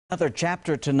Another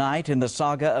chapter tonight in the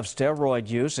saga of steroid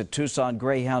use at Tucson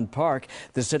Greyhound Park.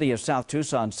 The City of South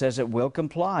Tucson says it will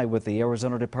comply with the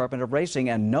Arizona Department of Racing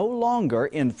and no longer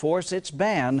enforce its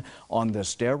ban on the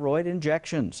steroid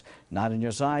injections. Not on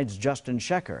your sides, Justin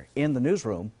Schecker in the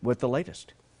newsroom with the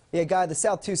latest. Yeah, Guy, the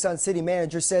South Tucson city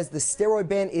manager says the steroid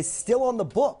ban is still on the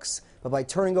books, but by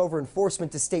turning over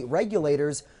enforcement to state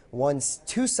regulators, one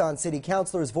Tucson city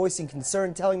councilor is voicing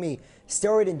concern, telling me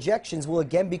steroid injections will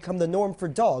again become the norm for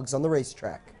dogs on the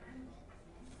racetrack.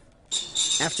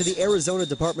 After the Arizona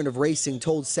Department of Racing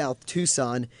told South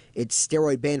Tucson its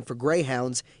steroid ban for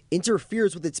greyhounds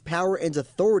interferes with its power and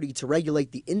authority to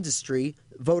regulate the industry,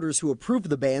 voters who approved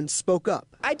the ban spoke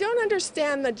up. I don't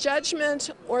understand the judgment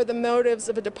or the motives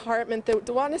of a department that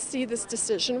want to see this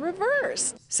decision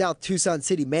reversed. South Tucson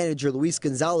City Manager Luis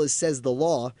Gonzalez says the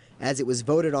law, as it was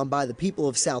voted on by the people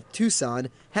of South Tucson,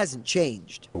 hasn't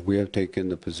changed. We have taken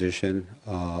the position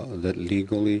that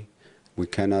legally we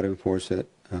cannot enforce it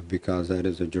because that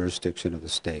is a jurisdiction of the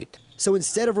state. So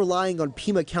instead of relying on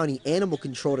Pima County Animal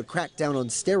Control to crack down on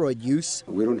steroid use,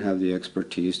 we don't have the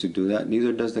expertise to do that,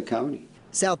 neither does the county.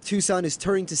 South Tucson is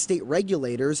turning to state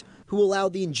regulators who allow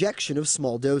the injection of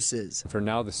small doses. For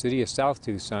now, the City of South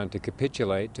Tucson to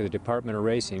capitulate to the Department of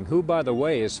Racing, who, by the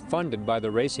way, is funded by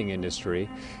the racing industry,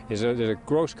 there's a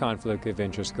gross conflict of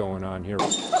interest going on here.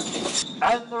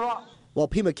 While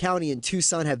Pima County and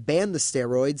Tucson have banned the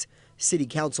steroids, City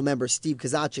Council member Steve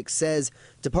Kozaczek says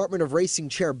Department of Racing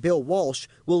Chair Bill Walsh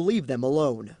will leave them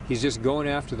alone. He's just going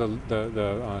after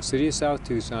the City of South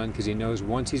Tucson because he knows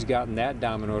once he's gotten that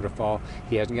domino to fall,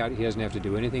 he doesn't have to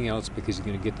do anything else because he's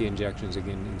going to get the injections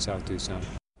again in South Tucson.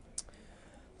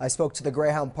 I spoke to the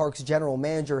Greyhound Park's general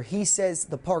manager. He says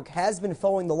the park has been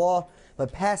following the law,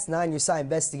 but past 9-year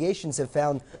investigations have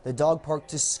found the dog park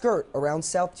to skirt around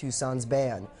South Tucson's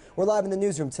ban. We're live in the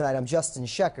newsroom tonight. I'm Justin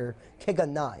Schecker,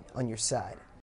 KGUN-9 on your side.